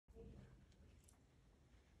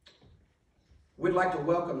We'd like to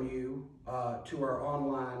welcome you to our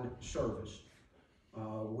online service.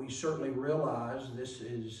 We certainly realize this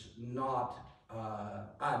is not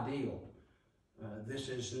ideal. This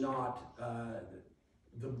is not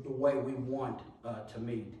the way we want to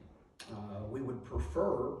meet. We would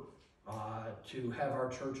prefer to have our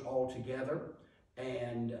church all together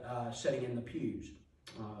and sitting in the pews.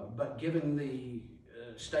 But given the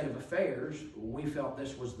state of affairs, we felt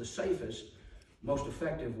this was the safest, most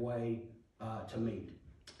effective way to meet.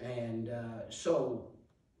 And so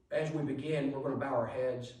as we begin, we're going to bow our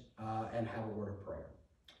heads and have a word of prayer.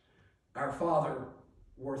 Our Father,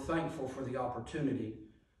 we're thankful for the opportunity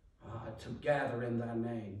to gather in thy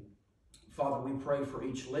name. Father, we pray for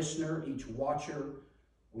each listener, each watcher,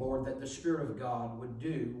 Lord, that the Spirit of God would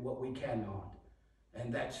do what we cannot,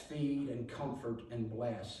 and that's feed and comfort and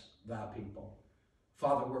bless thy people.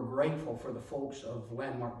 Father, we're grateful for the folks of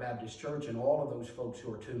Landmark Baptist Church and all of those folks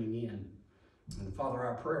who are tuning in. And Father,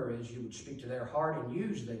 our prayer is you would speak to their heart and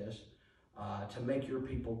use this to make your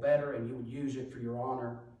people better, and you would use it for your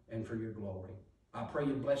honor and for your glory. I pray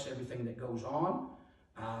you'd bless everything that goes on.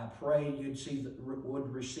 I pray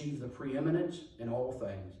would receive the preeminence in all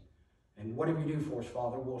things. And whatever you do for us,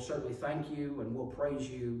 Father, we'll certainly thank you and we'll praise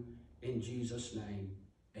you in Jesus' name.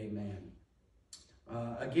 Amen.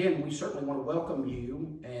 Again, we certainly want to welcome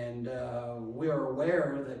you, and we are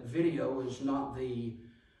aware that video is not the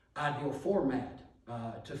ideal format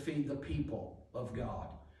to feed the people of God.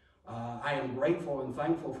 I am grateful and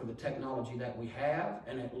thankful for the technology that we have,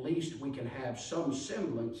 and at least we can have some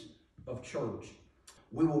semblance of church.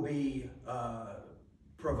 We will be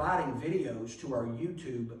providing videos to our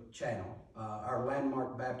YouTube channel, our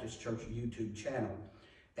Landmark Baptist Church YouTube channel.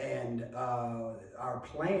 And our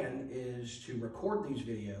plan is to record these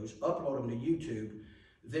videos, upload them to YouTube,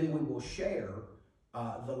 then we will share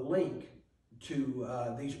the link to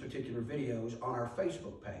these particular videos on our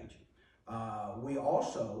Facebook page. We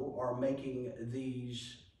also are making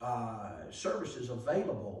these services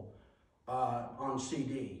available on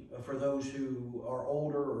CD. For those who are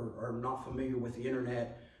older or are not familiar with the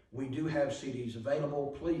internet, we do have CDs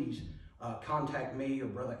available. Please contact me or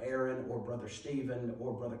Brother Aaron or Brother Stephen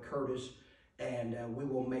or Brother Curtis, and we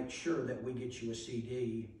will make sure that we get you a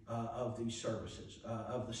CD of these services,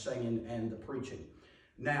 of the singing and the preaching.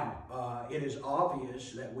 Now, it is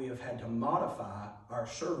obvious that we have had to modify our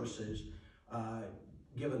services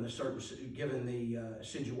given the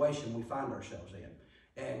situation we find ourselves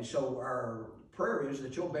in. And so our prayer is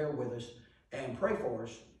that you'll bear with us and pray for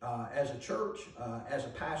us as a church, as a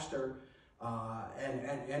pastor,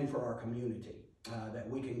 and for our community, that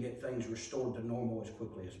we can get things restored to normal as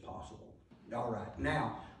quickly as possible. All right.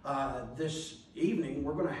 Now, this evening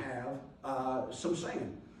we're going to have some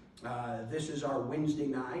singing. This is our Wednesday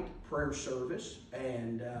night prayer service,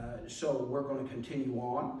 and so we're going to continue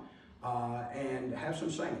on and have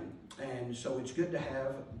some singing. And so it's good to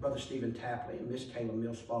have Brother Stephen Tapley and Miss Kayla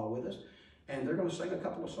Millspaw with us, and they're going to sing a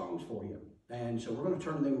couple of songs for you. And so we're going to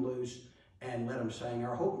turn them loose and let them sing.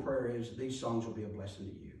 Our hope and prayer is these songs will be a blessing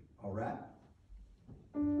to you. All right?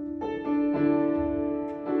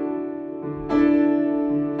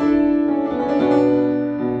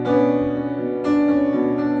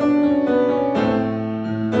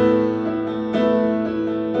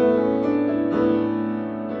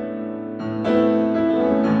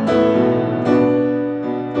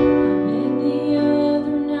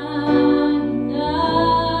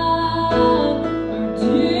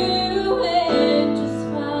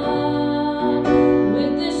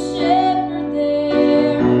 With the shepherd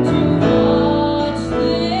there to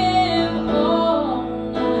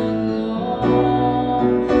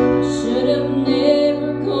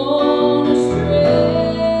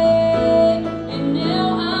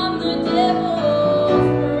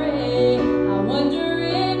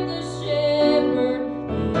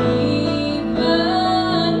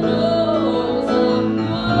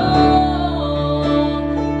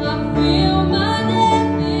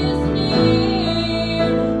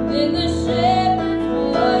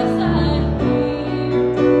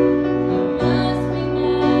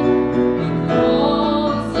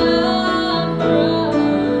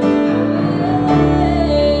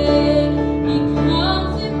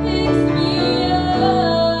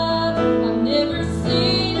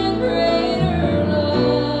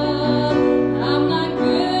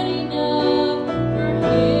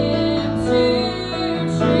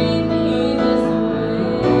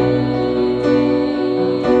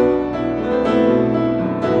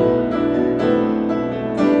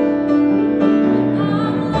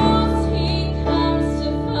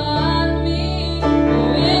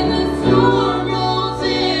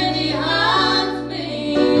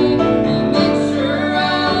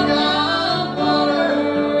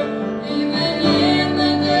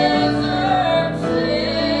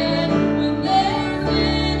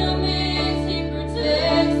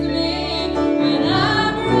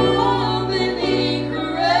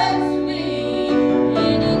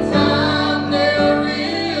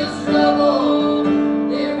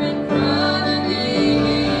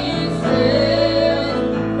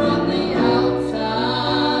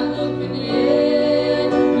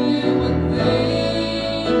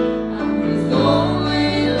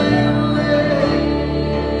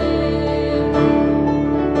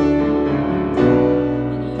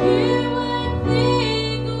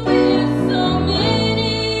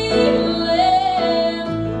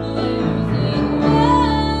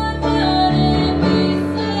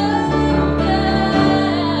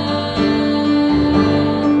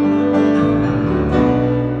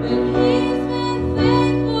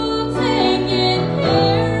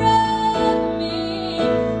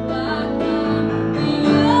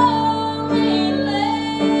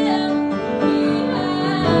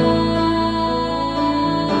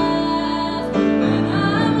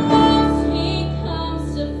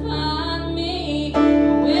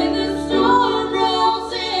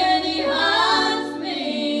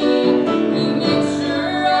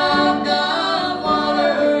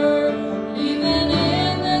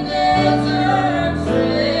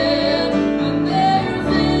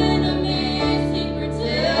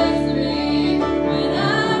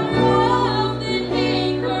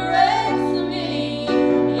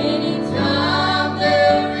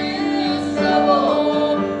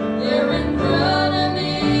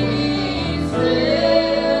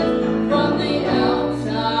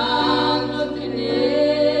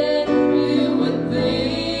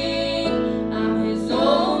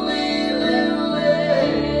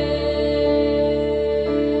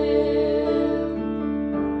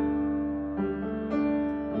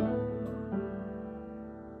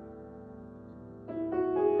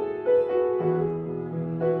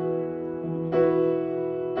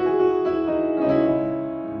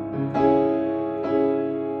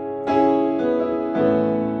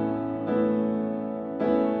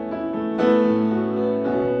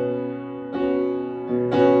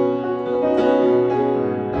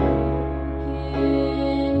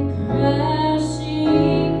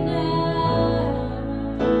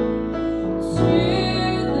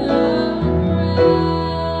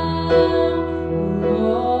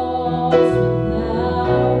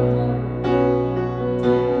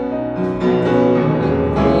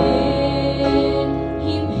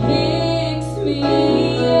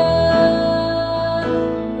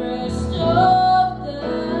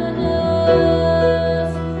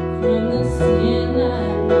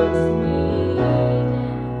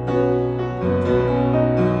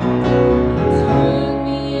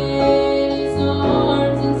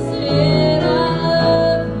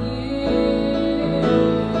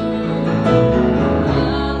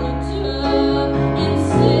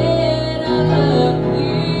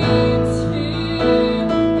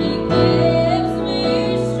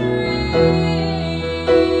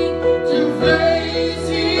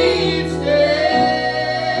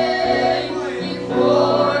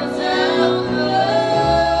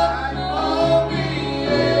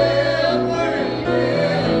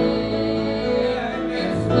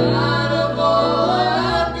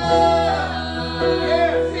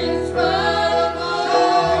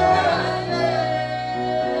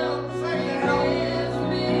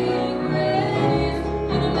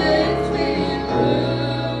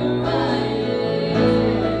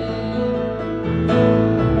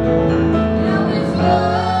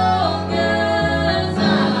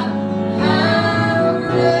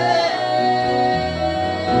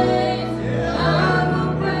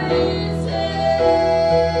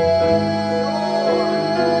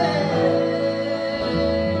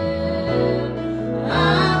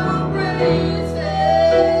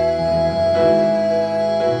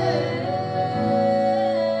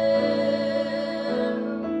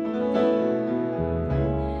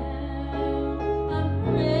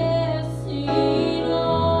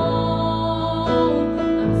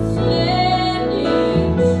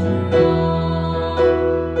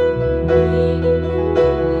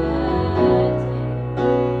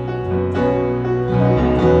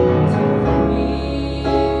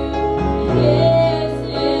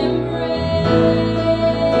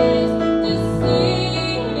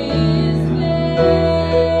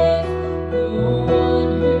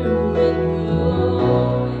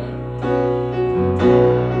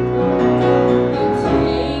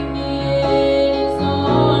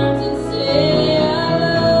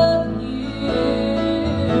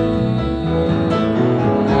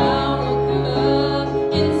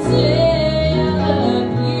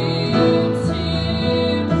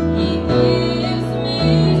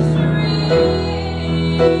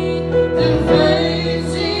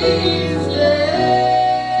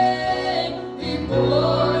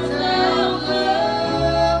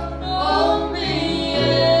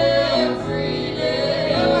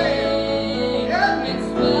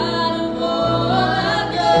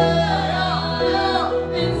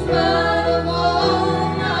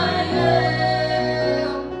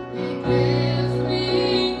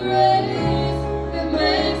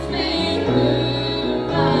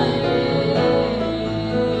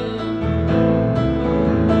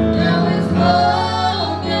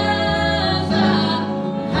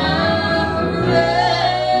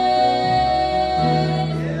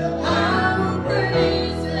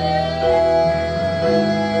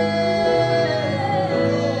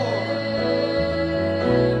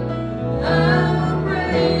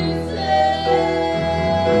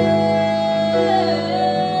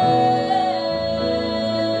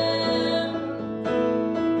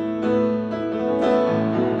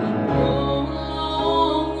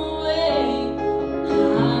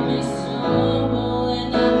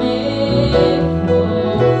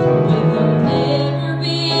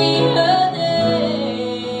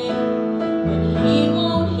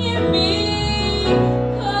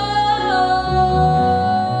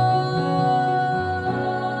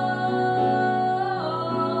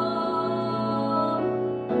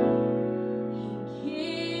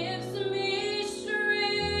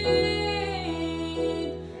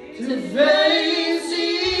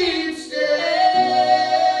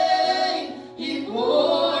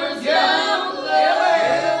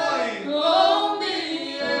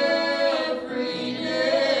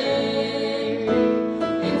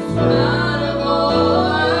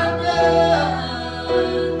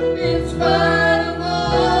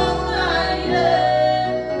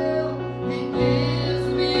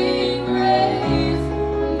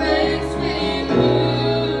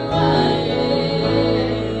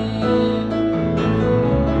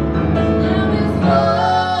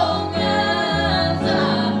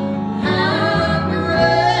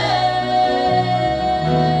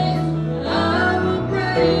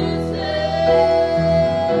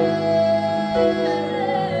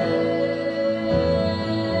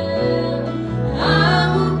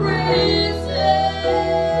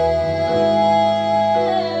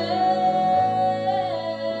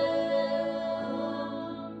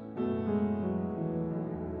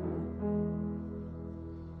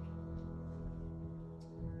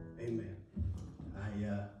Amen.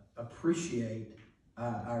 I appreciate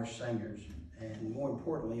our singers, and more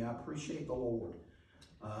importantly, I appreciate the Lord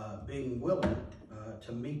being willing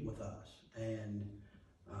to meet with us and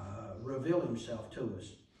reveal himself to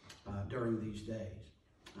us during these days.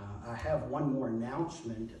 I have one more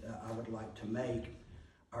announcement I would like to make.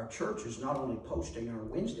 Our church is not only posting our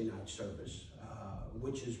Wednesday night service,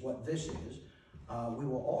 which is what this is, we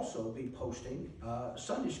will also be posting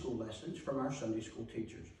Sunday school lessons from our Sunday school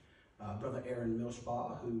teachers. Brother Aaron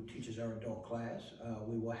Millspaw, who teaches our adult class,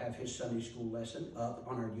 we will have his Sunday school lesson up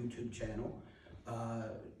on our YouTube channel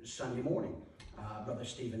Sunday morning. Brother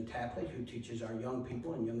Stephen Tapley, who teaches our young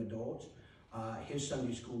people and young adults, his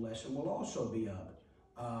Sunday school lesson will also be up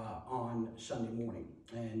on Sunday morning.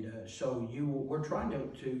 And so we're trying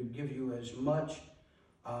to give you as much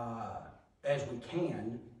as we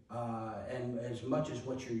can and as much as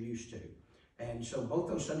what you're used to. And so both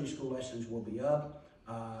those Sunday school lessons will be up.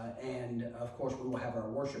 And of course, we will have our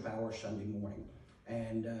worship hour Sunday morning.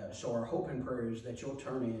 And so our hope and prayer is that you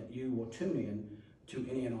will tune in to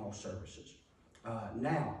any and all services.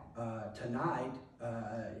 Now, tonight,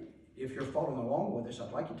 if you're following along with us,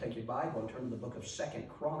 I'd like to take your Bible and turn to the book of 2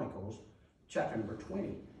 Chronicles, chapter number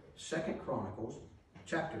 20. 2 Chronicles,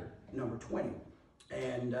 chapter number 20.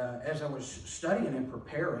 And as I was studying and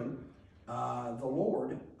preparing, the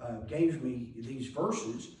Lord gave me these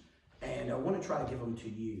verses, and I want to try to give them to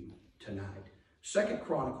you tonight. 2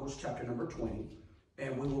 Chronicles, chapter number 20,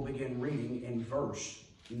 and we will begin reading in verse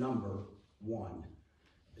number 1.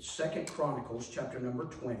 2 Chronicles, chapter number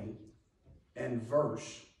 20, and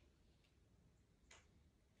verse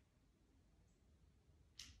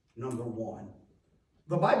number 1.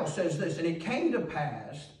 The Bible says this, "And it came to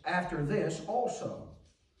pass after this also,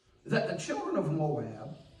 that the children of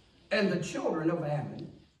Moab and the children of Ammon,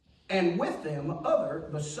 and with them other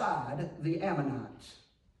beside the Ammonites,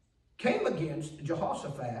 came against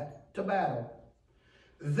Jehoshaphat to battle.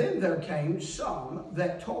 Then there came some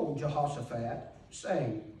that told Jehoshaphat,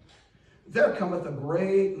 saying, There cometh a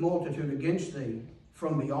great multitude against thee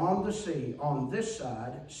from beyond the sea on this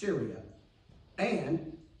side Syria.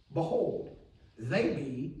 And, behold, they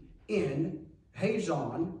be in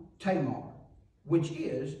Hazon Tamar, which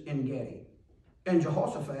is En Gedi. And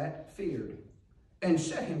Jehoshaphat feared, and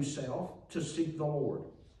set himself to seek the Lord,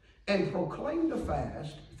 and proclaimed a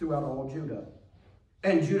fast throughout all Judah.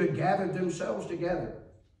 And Judah gathered themselves together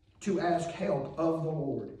to ask help of the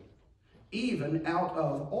Lord. Even out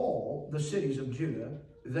of all the cities of Judah,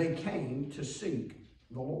 they came to seek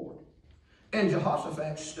the Lord. And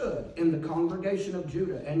Jehoshaphat stood in the congregation of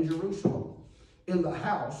Judah and Jerusalem, in the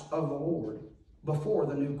house of the Lord, before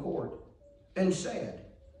the new court, and said,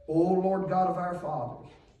 O Lord God of our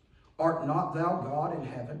fathers, art not thou God in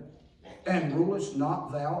heaven, and rulest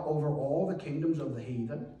not thou over all the kingdoms of the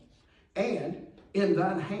heathen? And in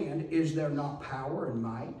thine hand is there not power and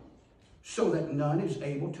might, so that none is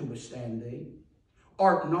able to withstand thee?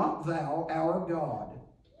 Art not thou our God,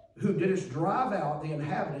 who didst drive out the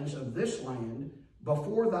inhabitants of this land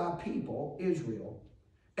before thy people Israel,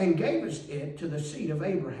 and gavest it to the seed of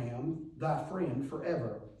Abraham, thy friend,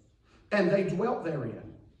 forever? And they dwelt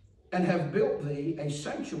therein, and have built thee a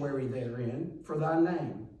sanctuary therein for thy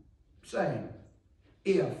name, saying,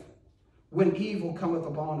 If, when evil cometh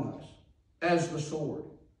upon us, as the sword,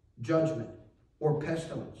 judgment, or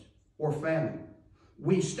pestilence, or famine,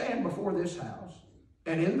 we stand before this house,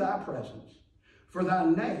 and in thy presence, for thy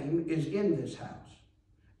name is in this house,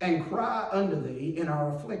 and cry unto thee in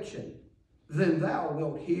our affliction, then thou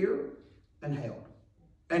wilt hear and help.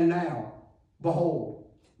 And now, behold,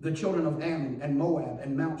 the children of Ammon and Moab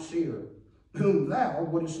and Mount Seir, whom thou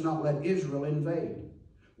wouldest not let Israel invade,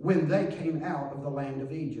 when they came out of the land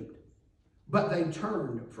of Egypt. But they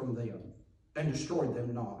turned from them and destroyed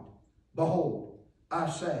them not. Behold, I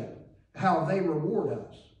say, how they reward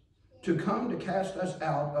us, to come to cast us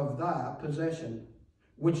out of thy possession,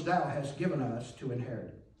 which thou hast given us to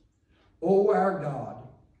inherit. O our God,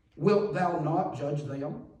 wilt thou not judge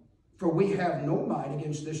them? For we have no might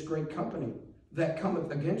against this great company that cometh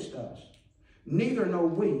against us, neither know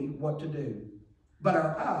we what to do, but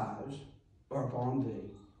our eyes are upon thee."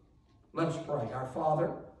 Let us pray. Our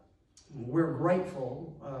Father, we're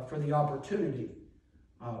grateful for the opportunity,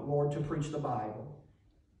 Lord, to preach the Bible.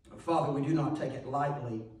 Father, we do not take it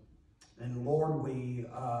lightly. And Lord,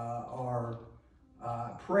 our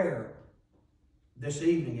prayer this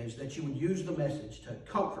evening is that you would use the message to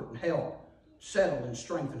comfort and help, settle and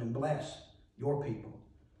strengthen and bless your people.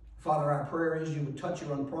 Father, our prayer is you would touch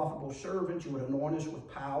your unprofitable servants. You would anoint us with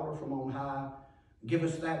power from on high. Give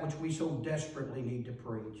us that which we so desperately need to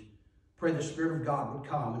preach. Pray the Spirit of God would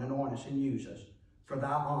come and anoint us and use us for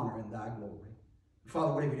thy honor and thy glory.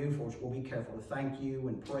 Father, whatever you do for us, we'll be careful to thank you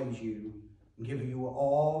and praise you and give you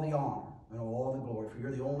all the honor and all the glory, for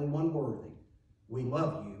you're the only one worthy. We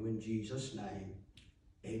love you in Jesus' name.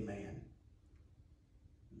 Amen.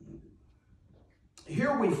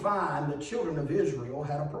 Here we find the children of Israel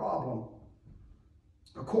had a problem.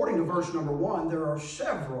 According to verse number 1, there are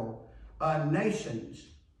several nations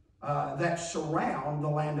that surround the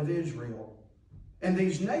land of Israel. And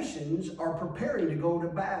these nations are preparing to go to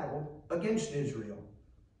battle against Israel.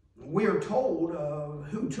 We are told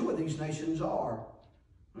who two of these nations are.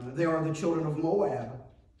 They are the children of Moab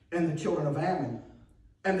and the children of Ammon.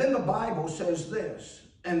 And then the Bible says this,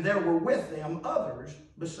 and there were with them others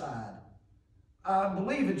beside. I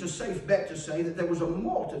believe it's a safe bet to say that there was a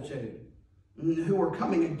multitude who were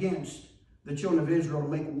coming against the children of Israel to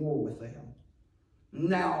make war with them.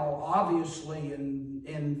 Now, obviously,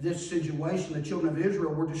 in this situation, the children of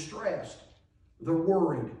Israel were distressed. They're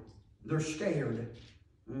worried. They're scared.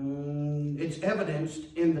 It's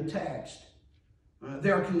evidenced in the text.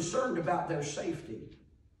 They're concerned about their safety.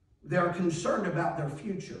 They're concerned about their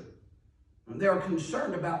future. They're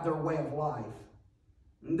concerned about their way of life.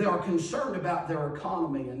 They are concerned about their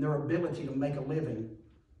economy and their ability to make a living.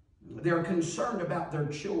 They are concerned about their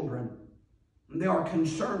children. They are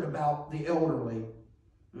concerned about the elderly.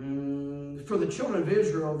 For the children of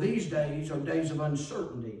Israel, these days are days of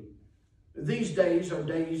uncertainty. These days are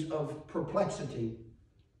days of perplexity.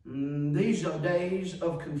 These are days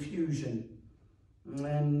of confusion.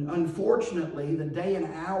 And unfortunately, the day and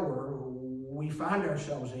hour we find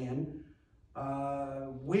ourselves in,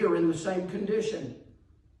 we are in the same condition.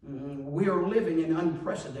 We are living in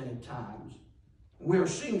unprecedented times. We are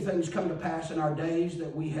seeing things come to pass in our days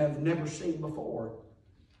that we have never seen before.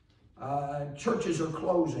 Churches are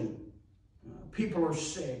closing. People are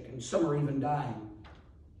sick, and some are even dying.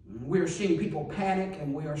 We are seeing people panic,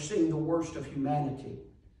 and we are seeing the worst of humanity.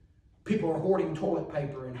 People are hoarding toilet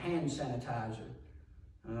paper and hand sanitizer.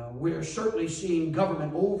 We are certainly seeing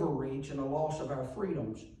government overreach and a loss of our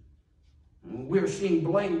freedoms. We are seeing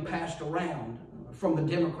blame passed around from the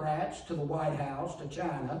Democrats to the White House to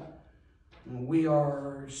China. We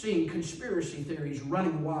are seeing conspiracy theories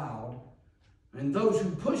running wild. And those who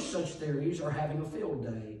push such theories are having a field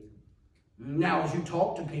day. Now, as you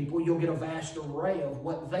talk to people, you'll get a vast array of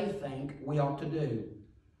what they think we ought to do,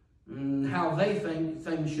 and how they think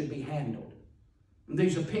things should be handled. And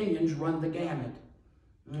these opinions run the gamut.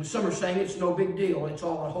 Some are saying it's no big deal, it's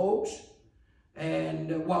all a hoax,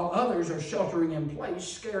 and while others are sheltering in place,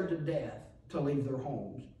 scared to death to leave their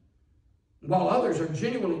homes. While others are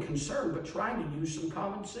genuinely concerned, but trying to use some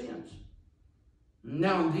common sense.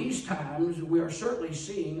 Now, in these times, we are certainly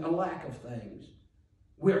seeing a lack of things.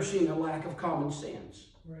 We are seeing a lack of common sense.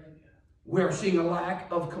 Right. We are seeing a lack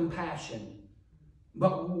of compassion.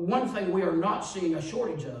 But one thing we are not seeing a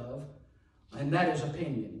shortage of, and that is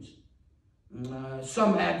opinions.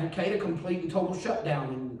 Some advocate a complete and total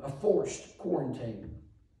shutdown and a forced quarantine,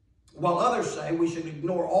 while others say we should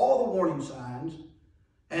ignore all the warning signs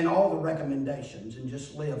and all the recommendations and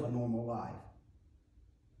just live a normal life.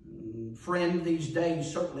 Friend, these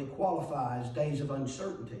days certainly qualify as days of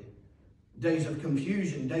uncertainty, days of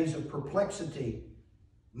confusion, days of perplexity,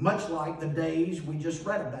 much like the days we just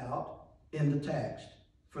read about in the text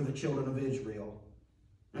for the children of Israel.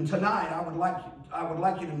 And tonight, I would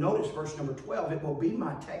like you to notice verse number 12. It will be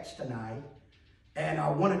my text tonight, and I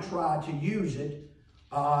want to try to use it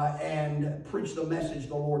and preach the message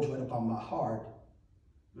the Lord's laid upon my heart.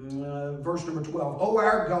 Verse number 12. O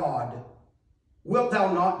our God, wilt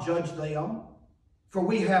thou not judge them? For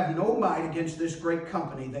we have no might against this great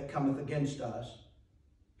company that cometh against us.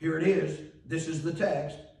 Here it is. This is the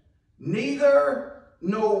text. Neither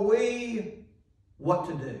know we what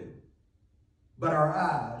to do, but our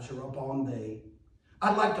eyes are upon thee.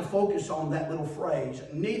 I'd like to focus on that little phrase,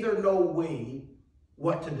 neither know we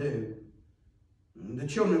what to do. The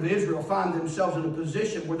children of Israel find themselves in a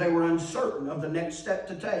position where they were uncertain of the next step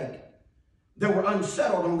to take. They were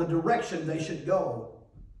unsettled on the direction they should go.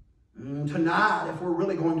 Tonight, if we're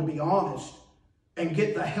really going to be honest and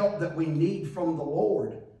get the help that we need from the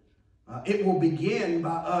Lord, it will begin by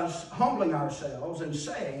us humbling ourselves and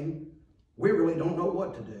saying, we really don't know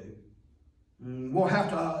what to do. We'll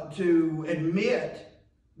have to admit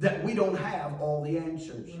that we don't have all the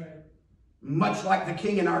answers. Right. Much like the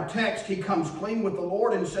king in our text, he comes clean with the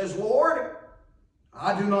Lord and says, Lord,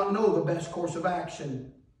 I do not know the best course of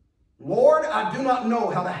action. Lord, I do not know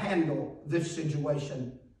how to handle this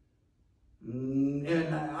situation.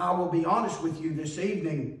 And I will be honest with you this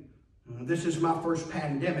evening. This is my first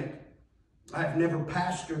pandemic. I've never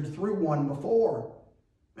pastored through one before.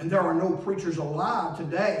 And there are no preachers alive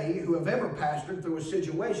today who have ever pastored through a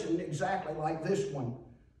situation exactly like this one.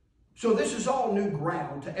 So this is all new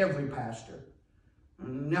ground to every pastor.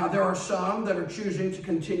 Now, there are some that are choosing to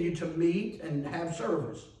continue to meet and have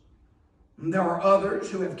service. And there are others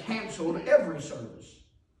who have canceled every service.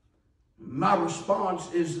 My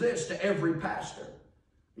response is this to every pastor: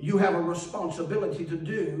 you have a responsibility to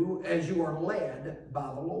do as you are led by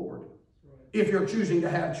the Lord. If you're choosing to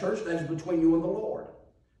have church, that is between you and the Lord.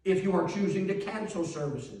 If you are choosing to cancel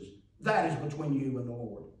services, that is between you and the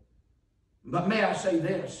Lord. But may I say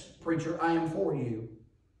this, preacher, I am for you.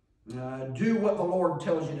 Do what the Lord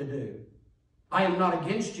tells you to do. I am not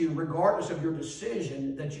against you regardless of your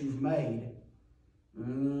decision that you've made.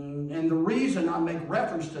 And the reason I make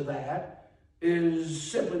reference to that is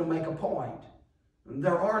simply to make a point.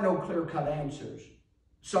 There are no clear-cut answers.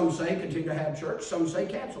 Some say continue to have church. Some say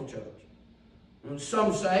cancel church. And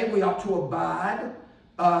some say we ought to abide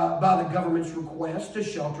by the government's request to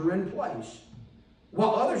shelter in place.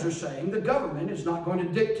 While others are saying the government is not going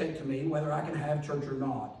to dictate to me whether I can have church or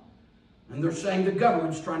not. And they're saying the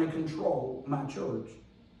government's trying to control my church.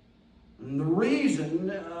 And the reason,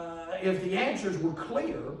 if the answers were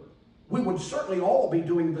clear, we would certainly all be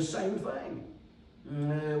doing the same thing.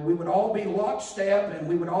 We would all be lockstep, and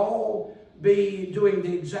we would all be doing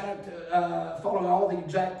the exact, following all the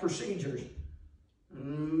exact procedures.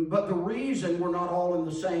 But the reason we're not all in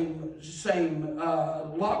the same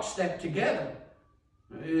lockstep together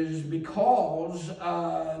is because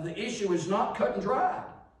the issue is not cut and dried.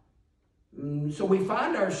 So we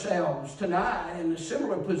find ourselves tonight in a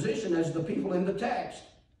similar position as the people in the text.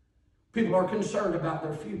 People are concerned about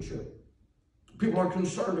their future. People are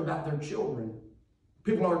concerned about their children.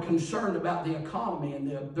 People are concerned about the economy and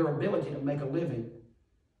their ability to make a living.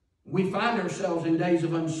 We find ourselves in days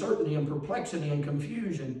of uncertainty and perplexity and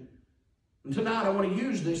confusion. And tonight I want to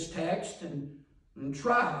use this text and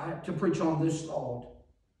try to preach on this thought.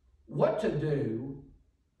 What to do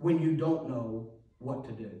when you don't know what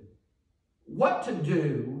to do. What to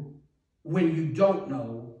do when you don't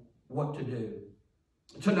know what to do.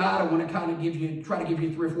 Tonight I want to try to give you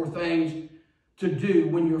 3 or 4 things to do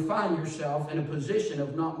when you find yourself in a position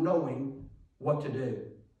of not knowing what to do.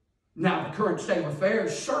 Now, the current state of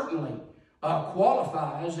affairs certainly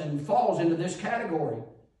qualifies and falls into this category.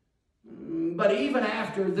 But even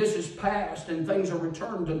after this is passed and things are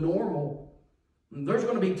returned to normal, there's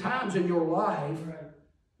going to be times in your life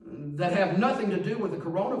that have nothing to do with the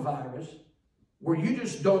coronavirus where you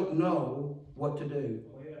just don't know what to do.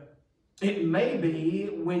 Oh, yeah. It may be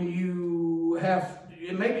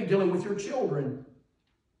it may be dealing with your children.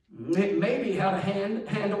 It may be how to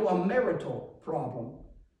handle a marital problem.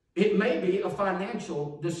 It may be a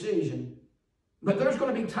financial decision. But there's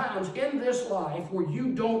going to be times in this life where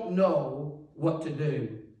you don't know what to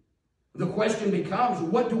do. The question becomes,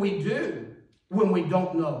 what do we do when we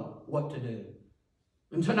don't know what to do?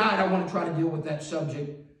 And tonight I want to try to deal with that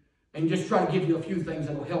subject and just try to give you a few things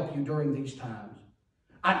that will help you during these times.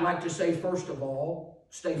 I'd like to say, first of all,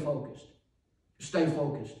 stay focused. Stay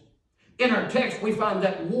focused. In our text, we find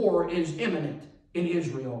that war is imminent in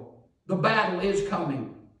Israel. The battle is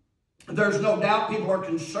coming. There's no doubt people are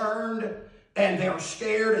concerned, and they are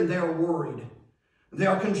scared, and they are worried. They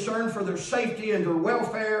are concerned for their safety and their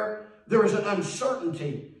welfare. There is an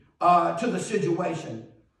uncertainty to the situation.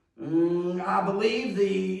 I believe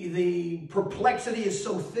the perplexity is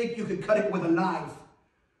so thick you could cut it with a knife.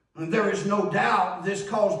 And there is no doubt this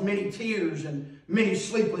caused many tears and many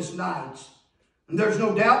sleepless nights. And there's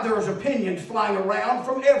no doubt there is opinions flying around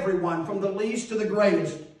from everyone, from the least to the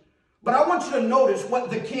greatest. But I want you to notice what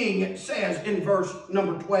the king says in verse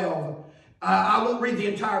number 12. I won't read the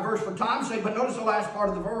entire verse for time's sake, but notice the last part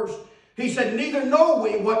of the verse. He said, neither know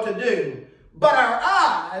we what to do, but our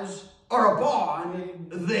eyes are upon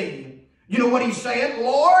thee. You know what he's saying?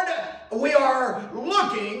 Lord, we are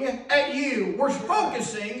looking at you. We're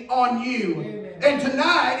focusing on you. Amen. And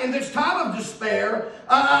tonight, in this time of despair,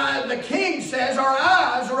 the king says, our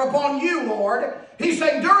eyes are upon you, Lord. He's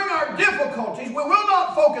saying during our difficulties, we will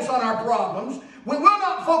not focus on our problems. We will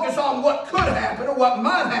not focus on what could happen or what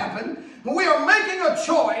might happen. We are making a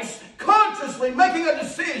choice, consciously making a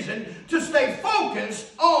decision to stay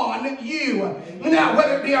focused on you. Now,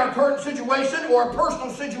 whether it be our current situation or a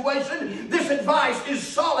personal situation, this advice is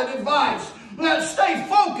solid advice. Now, stay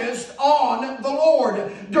focused on the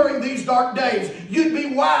Lord during these dark days. You'd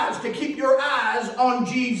be wise to keep your eyes on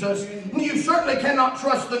Jesus. You certainly cannot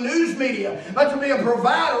trust the news media to be a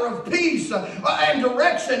provider of peace and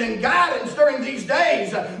direction and guidance during these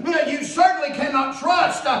days. You certainly cannot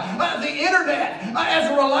trust the internet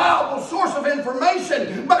as a reliable source of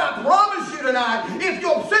information. But I promise you, you tonight, if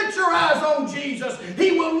you'll set your eyes on Jesus,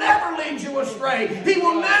 He will never lead you astray. He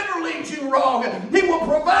will never lead you wrong. He will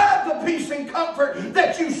provide the peace and comfort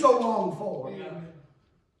that you so long for.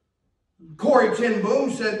 Corrie ten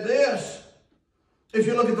Boom said this: if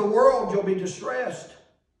you look at the world, you'll be distressed.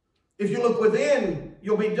 If you look within,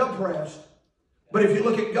 you'll be depressed. But if you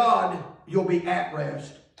look at God, you'll be at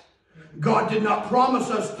rest. God did not promise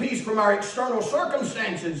us peace from our external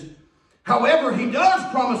circumstances. However, He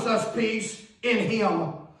does promise us peace in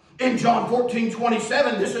Him. In John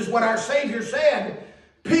 14:27, this is what our Savior said: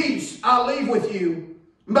 peace I leave with you,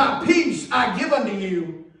 my peace I give unto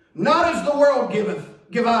you. Not as the world giveth,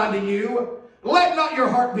 give I unto you. Let not your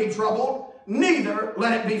heart be troubled, neither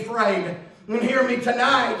let it be afraid. And hear me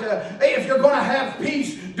tonight, if you're going to have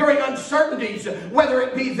peace during uncertainties, whether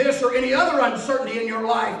it be this or any other uncertainty in your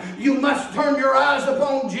life, you must turn your eyes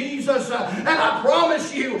upon Jesus. And I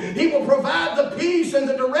promise you, He will provide the peace and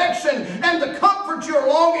the direction and the comfort you're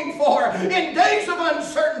longing for in days of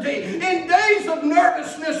uncertainty, in days of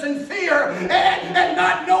nervousness and fear, and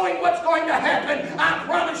not knowing what's going to happen. I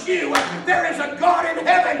promise you, there is a God in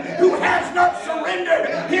heaven who has not surrendered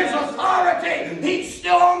His authority. He's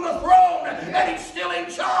still on the throne, and He's still in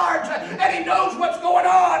charge, and He knows what's going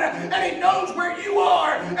on, and He knows where you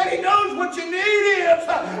are, and He knows what your need is.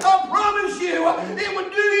 I promise you, it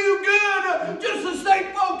would do you good just to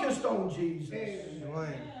stay focused on Jesus.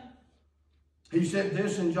 Amen. He said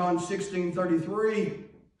this in John 16:33,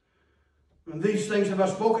 and these things have I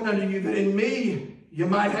spoken unto you, that in me you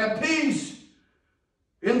might have peace.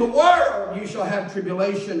 In the world you shall have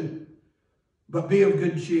tribulation, but be of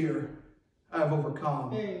good cheer. I have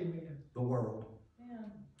overcome the world.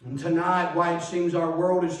 And tonight, why it seems our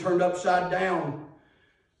world is turned upside down,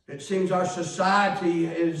 it seems our society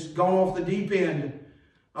has gone off the deep end.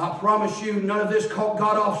 I promise you, none of this caught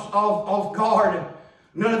God off guard.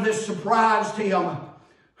 None of this surprised Him.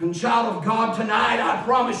 And child of God, tonight, I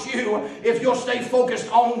promise you, if you'll stay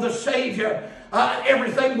focused on the Savior,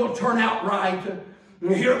 everything will turn out right.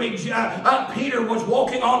 Hear me, Peter was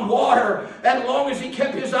walking on water, and as long as he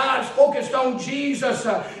kept his eyes focused on Jesus,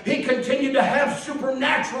 he continued to have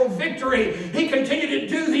supernatural victory. He continued to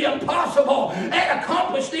do the impossible and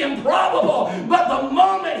accomplish the improbable. But the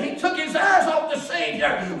moment he took his eyes off the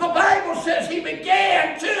Savior, the Bible says he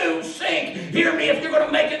began to sink. Hear me, if you're going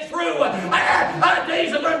to make it through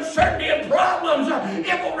days of uncertainty and problems,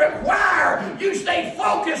 it will require you stay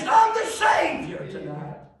focused on the Savior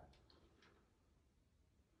tonight.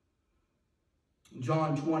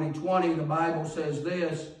 John 20:20, the Bible says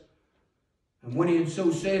this: and when He had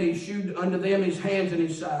so said, He shewed unto them His hands and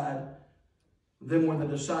His side. Then were the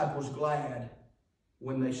disciples glad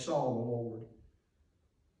when they saw the Lord.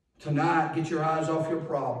 Tonight, get your eyes off your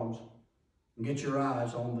problems and get your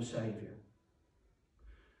eyes on the Savior.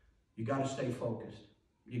 You got to stay focused.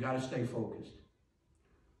 You got to stay focused.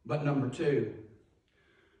 But number two,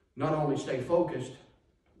 not only stay focused,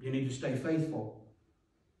 you need to stay faithful.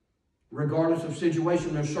 Regardless of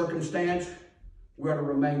situation or circumstance, we are to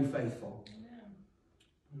remain faithful.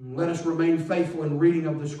 Amen. Let us remain faithful in reading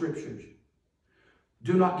of the Scriptures.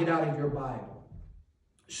 Do not get out of your Bible.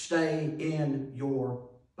 Stay in your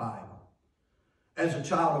Bible. As a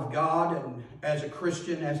child of God, and as a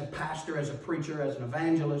Christian, as a pastor, as a preacher, as an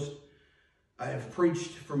evangelist, I have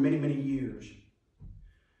preached for many, many years.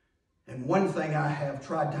 And one thing I have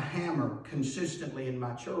tried to hammer consistently in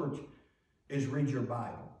my church is read your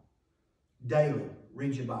Bible. Daily,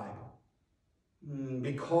 read your Bible.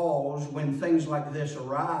 Because when things like this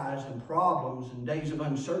arise and problems and days of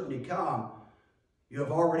uncertainty come, you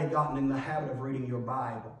have already gotten in the habit of reading your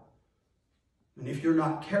Bible. And if you're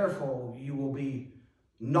not careful, you will be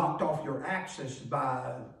knocked off your axis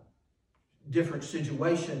by different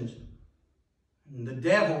situations. And the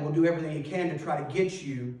devil will do everything he can to try to get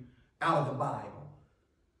you out of the Bible.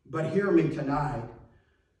 But hear me tonight.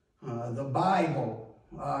 The Bible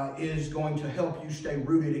is going to help you stay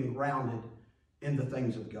rooted and grounded in the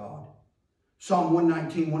things of God. Psalm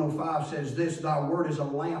 119:105 says this: Thy word is a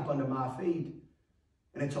lamp unto my feet,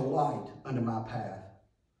 and it's a light unto my path.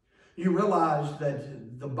 You realize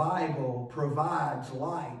that the Bible provides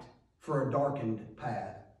light for a darkened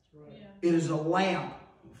path. Right. Yeah. It is a lamp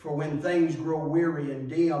for when things grow weary and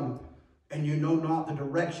dim, and you know not the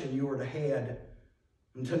direction you are to head.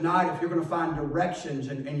 And tonight, if you're going to find directions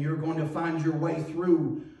and you're going to find your way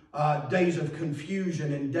through days of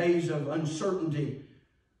confusion and days of uncertainty,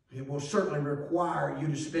 it will certainly require you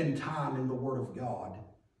to spend time in the Word of God.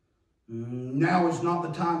 Now is not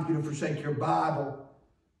the time for you to forsake your Bible.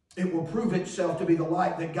 It will prove itself to be the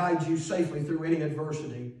light that guides you safely through any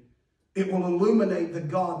adversity. It will illuminate the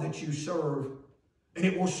God that you serve. and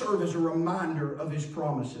it will serve as a reminder of His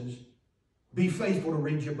promises. Be faithful to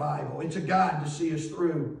read your Bible. It's a guide to see us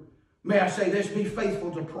through. May I say this? Be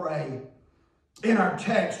faithful to pray. In our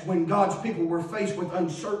text, when God's people were faced with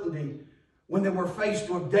uncertainty, when they were faced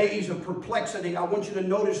with days of perplexity, I want you to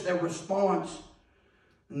notice their response.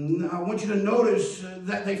 I want you to notice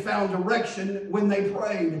that they found direction when they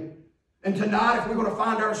prayed. And tonight, if we're going to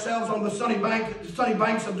find ourselves on the sunny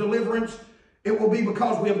banks of deliverance, it will be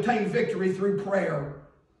because we obtain victory through prayer.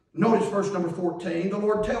 Notice verse number 14. The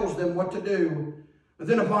Lord tells them what to do.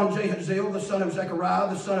 Then upon Jahaziel, the son of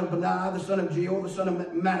Zechariah, the son of Benaiah, the son of Jeiel, the son of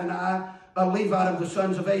Mattaniah, a Levite of the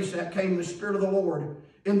sons of Asaph, came the Spirit of the Lord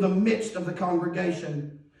in the midst of the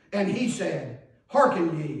congregation. And he said,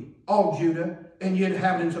 Hearken ye, all Judah, and ye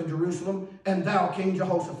inhabitants of Jerusalem, and thou, King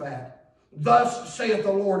Jehoshaphat. Thus saith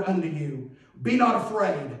the Lord unto you, Be not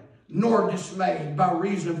afraid, nor dismayed by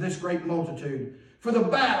reason of this great multitude. For the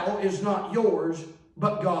battle is not yours,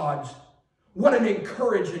 but God's. What an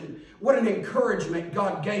encouragement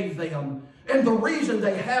God gave them. And the reason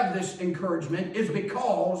they have this encouragement is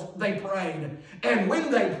because they prayed. And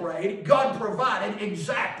when they prayed, God provided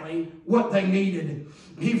exactly what they needed.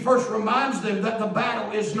 He first reminds them that the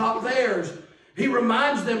battle is not theirs. He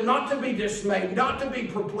reminds them not to be dismayed, not to be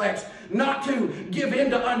perplexed, not to give in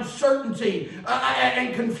to uncertainty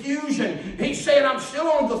and confusion. He's saying, I'm still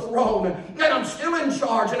on the throne, and I'm still in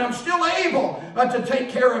charge, and I'm still able to take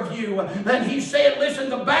care of you. And he's saying, listen,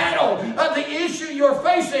 the battle, the issue you're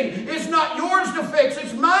facing is not yours to fix,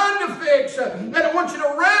 it's mine to fix. And I want you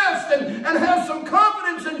to rest and have some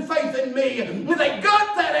confidence and faith in me. And they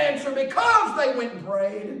got that answer because they went and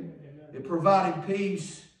prayed. It provided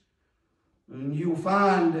peace. And you'll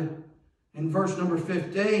find in verse number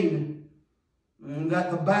 15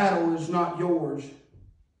 that the battle is not yours,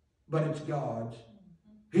 but it's God's.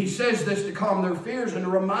 He says this to calm their fears and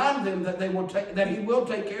to remind them that He will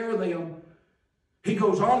take care of them. He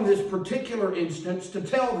goes on in this particular instance to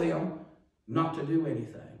tell them not to do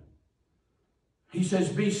anything. He says,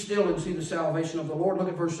 Be still and see the salvation of the Lord. Look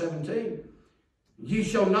at verse 17. Ye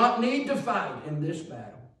shall not need to fight in this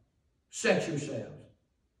battle. Set yourselves.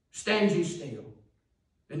 Stand ye still,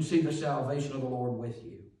 and see the salvation of the Lord with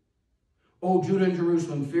you. O Judah and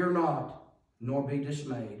Jerusalem, fear not, nor be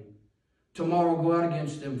dismayed. Tomorrow go out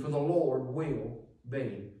against them, for the Lord will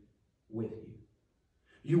be with you.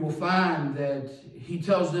 You will find that He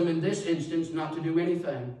tells them in this instance not to do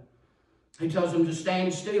anything. He tells them to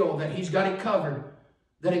stand still, that He's got it covered,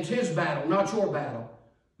 that it's His battle, not your battle.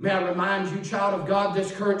 May I remind you, child of God,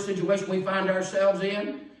 this current situation we find ourselves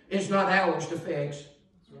in is not ours to fix.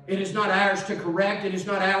 It is not ours to correct. It is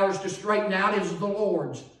not ours to straighten out. It is the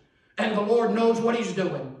Lord's. And the Lord knows what He's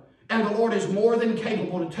doing. And the Lord is more than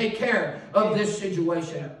capable to take care of this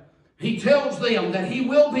situation. He tells them that He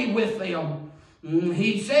will be with them.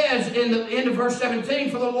 He says in the end of verse 17,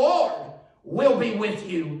 For the Lord will be with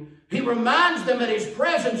you. He reminds them that His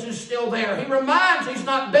presence is still there. He reminds He's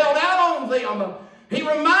not bailed out on them. He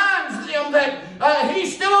reminds them that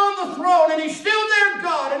He's still on the throne and He's still their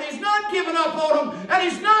God and He's not given up on them and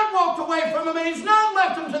He's not walked away from them and He's not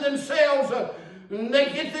left them to themselves.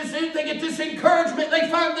 They get this encouragement. They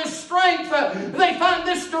find this strength. They find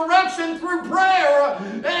this direction through prayer.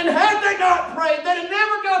 And had they not prayed, they'd have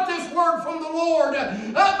never got this word from the Lord.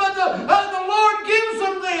 But the Lord gives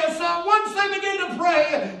them this. Once they begin to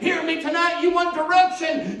pray, hear me tonight, you want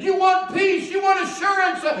direction, you want peace, you want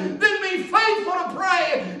assurance, then be faithful to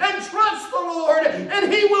pray and trust the Lord,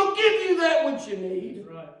 and He will give you that which you need.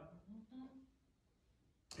 Right.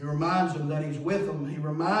 He reminds them that He's with them. He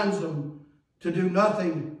reminds them to do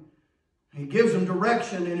nothing. He gives them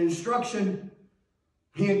direction and instruction.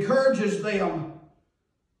 He encourages them.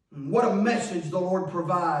 And what a message the Lord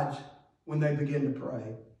provides when they begin to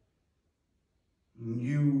pray.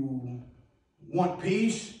 You want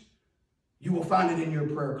peace? You will find it in your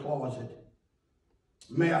prayer closet.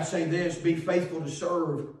 May I say this, be faithful to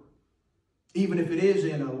serve, even if it is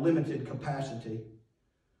in a limited capacity.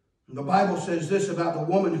 The Bible says this about the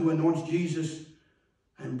woman who anoints Jesus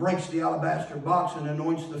and breaks the alabaster box and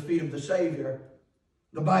anoints the feet of the Savior.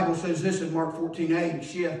 The Bible says this in Mark 14:8,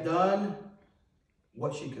 She hath done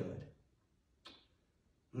what she could.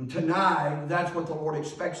 And tonight, that's what the Lord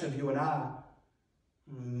expects of you and I.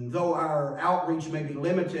 Though our outreach may be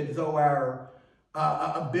limited, though our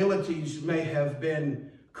abilities may have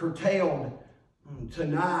been curtailed,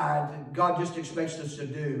 tonight, God just expects us to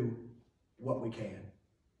do what we can.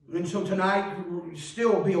 And so tonight,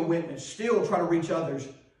 still be a witness, still try to reach others,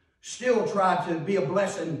 still try to be a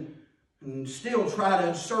blessing, and still try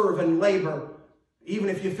to serve and labor, even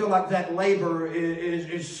if you feel like that labor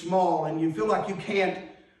is small and you feel like you can't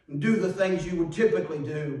do the things you would typically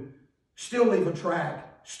do, still leave a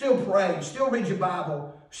track, still pray, still read your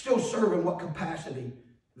Bible, still serve in what capacity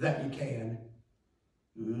that you can.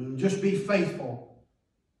 Just be faithful.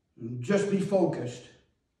 Just be focused.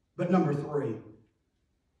 But number 3,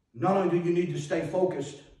 not only do you need to stay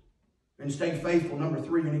focused and stay faithful, number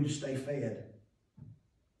 3, you need to stay fed.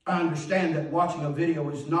 I understand that watching a video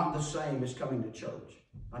is not the same as coming to church.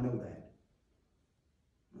 I know that.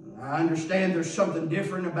 I understand there's something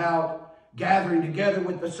different about gathering together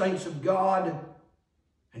with the saints of God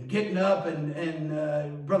and getting up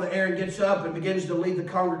and Brother Aaron gets up and begins to lead the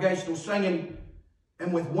congregational singing,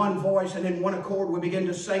 and with one voice and in one accord we begin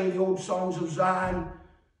to sing the old songs of Zion.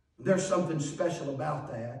 There's something special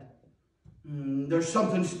about that. There's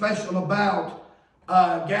something special about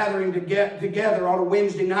gathering to get together on a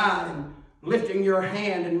Wednesday night and lifting your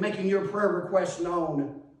hand and making your prayer requests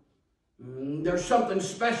known. There's something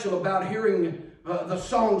special about hearing the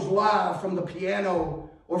songs live from the piano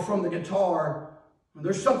or from the guitar.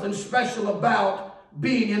 There's something special about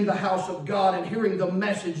being in the house of God and hearing the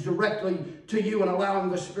message directly to you and allowing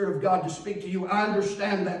the Spirit of God to speak to you. I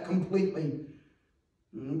understand that completely.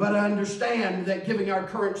 But I understand that given our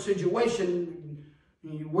current situation,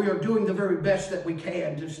 we are doing the very best that we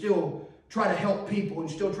can to still try to help people and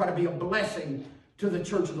still try to be a blessing to the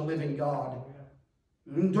Church of the Living God.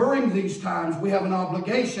 And during these times, we have an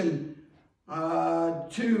obligation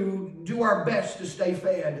to do our best to stay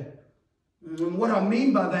fed. And what I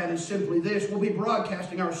mean by that is simply this. We'll be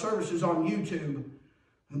broadcasting our services on YouTube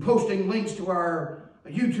and posting links to our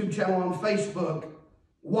YouTube channel on Facebook.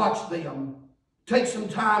 Watch them. Take some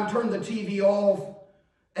time, turn the TV off,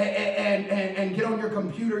 and get on your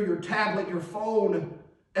computer, your tablet, your phone,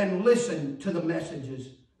 and listen to the messages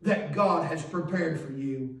that God has prepared for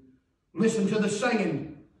you. Listen to the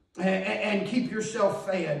singing and keep yourself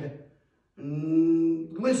fed.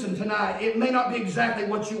 Listen tonight. It may not be exactly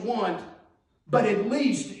what you want, but at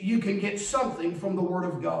least you can get something from the Word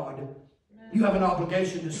of God. You have an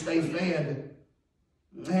obligation to stay fed.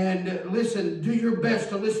 And listen, do your best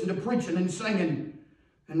to listen to preaching and singing.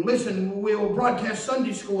 And listen, we'll broadcast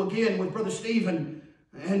Sunday school again with Brother Stephen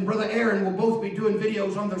and Brother Aaron will both be doing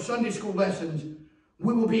videos on their Sunday school lessons.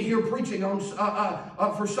 We will be here preaching on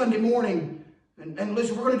for Sunday morning. And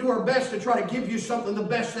listen, we're going to do our best to try to give you something the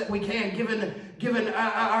best that we can, given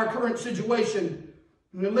our current situation.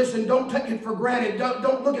 And listen, don't take it for granted.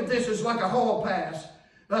 Don't look at this as like a hall pass,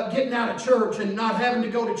 getting out of church and not having to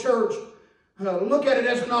go to church. Look at it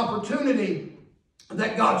as an opportunity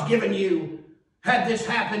that God's given you. Had this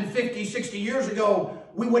happened 50, 60 years ago,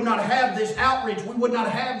 we would not have this outreach. We would not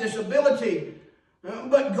have this ability.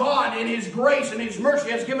 But God, in His grace and His mercy,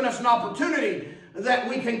 has given us an opportunity that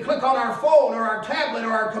we can click on our phone or our tablet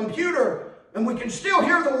or our computer, and we can still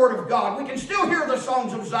hear the Word of God. We can still hear the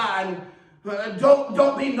songs of Zion.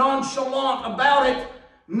 Don't be nonchalant about it.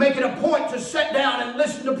 Make it a point to sit down and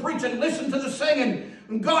listen to preaching, listen to the singing.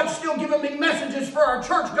 And God's still giving me messages for our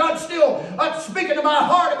church. God's still speaking to my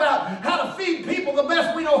heart about how to feed people the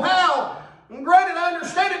best we know how. And granted, I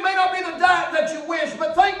understand it may not be the diet that you wish,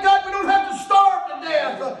 but thank God we don't have to starve to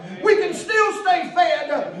death. We can still stay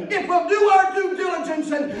fed if we'll do our due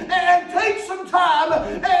diligence and take some time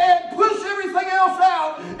and push everything else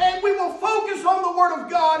out. And we will focus on the Word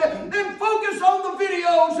of God and focus on the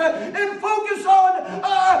videos and focus on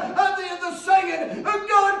the singing.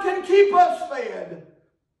 God can keep us fed.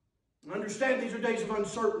 I understand these are days of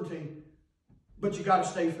uncertainty, but you got to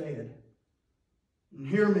stay fed. And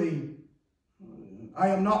hear me. I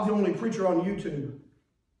am not the only preacher on YouTube.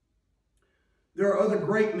 There are other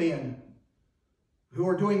great men who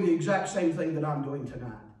are doing the exact same thing that I'm doing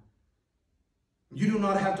tonight. You do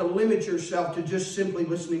not have to limit yourself to just simply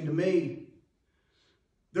listening to me.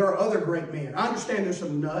 There are other great men. I understand there's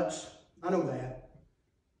some nuts. I know that.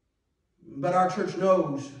 But our church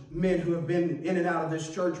knows men who have been in and out of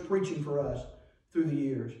this church preaching for us through the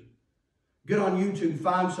years. Get on YouTube,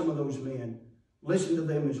 find some of those men. Listen to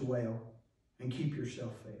them as well. And keep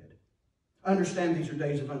yourself fed. Understand these are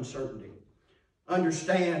days of uncertainty.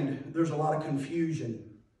 Understand there's a lot of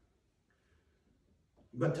confusion.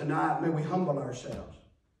 But tonight, may we humble ourselves.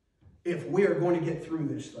 If we are going to get through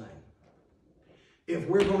this thing, if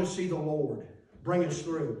we're going to see the Lord bring us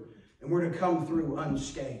through, and we're to come through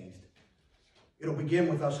unscathed, it'll begin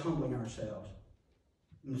with us humbling ourselves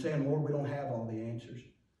and saying, Lord, we don't have all the answers,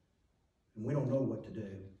 and we don't know what to do.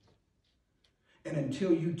 And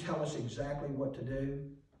until you tell us exactly what to do,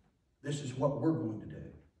 this is what we're going to do.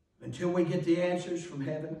 Until we get the answers from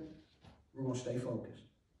heaven, we're going to stay focused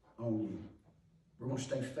on you. We're going to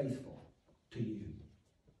stay faithful to you.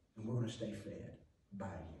 And we're going to stay fed by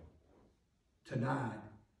you. Tonight,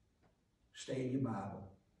 Stay in your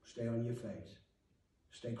Bible. Stay on your faith.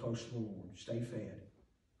 Stay close to the Lord. Stay fed.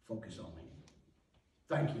 Focus on Him.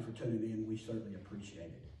 Thank you for tuning in. We certainly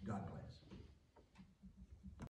appreciate it. God bless.